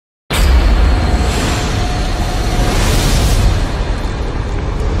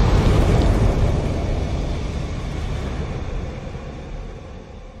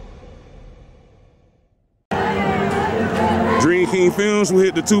Team Films. We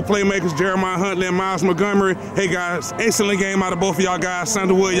hit the two playmakers, Jeremiah Huntley and Myles Montgomery. Hey guys, excellent game out of both of y'all guys.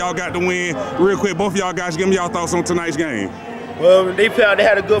 Sandalwood, y'all got the win. Real quick, both of y'all guys, give me y'all thoughts on tonight's game. Well, they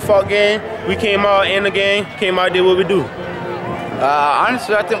had a good fought game. We came out in the game, did what we do.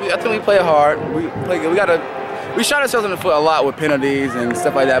 Honestly, I think we played hard. We shot ourselves in the foot a lot with penalties and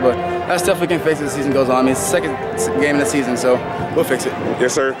stuff like that, but that's stuff we can fix as the season goes on. I mean, it's the second game of the season, so we'll fix it.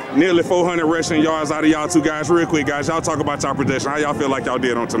 Yes, sir. Nearly 400 rushing yards out of y'all two guys. Real quick, guys, y'all talk about y'all production. How y'all feel like y'all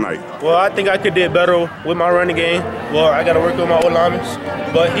did on tonight? Well, I think I could did better with my running game. Well, I got to work with my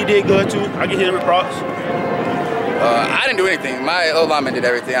O-linemen, but he did good too. I get hit with props. I didn't do anything. My O-lineman did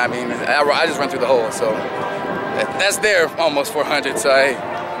everything. I mean, I just ran through the hole, so that's there almost 400, so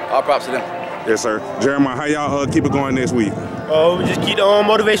all props to them. Yes, sir. Jeremiah, how y'all keep it going this week? We just keep the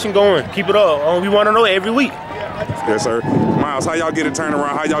motivation going. Keep it up. We want to know every week. Yes, sir. Myles, how y'all get a turnaround?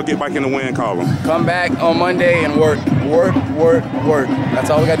 How y'all get back in the win column? Come back on Monday and work. Work, work, work. That's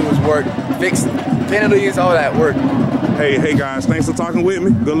all we got to do is work. Fix penalties, all that, work. Hey guys, thanks for talking with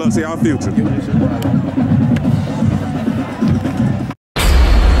me. Good luck to y'all future.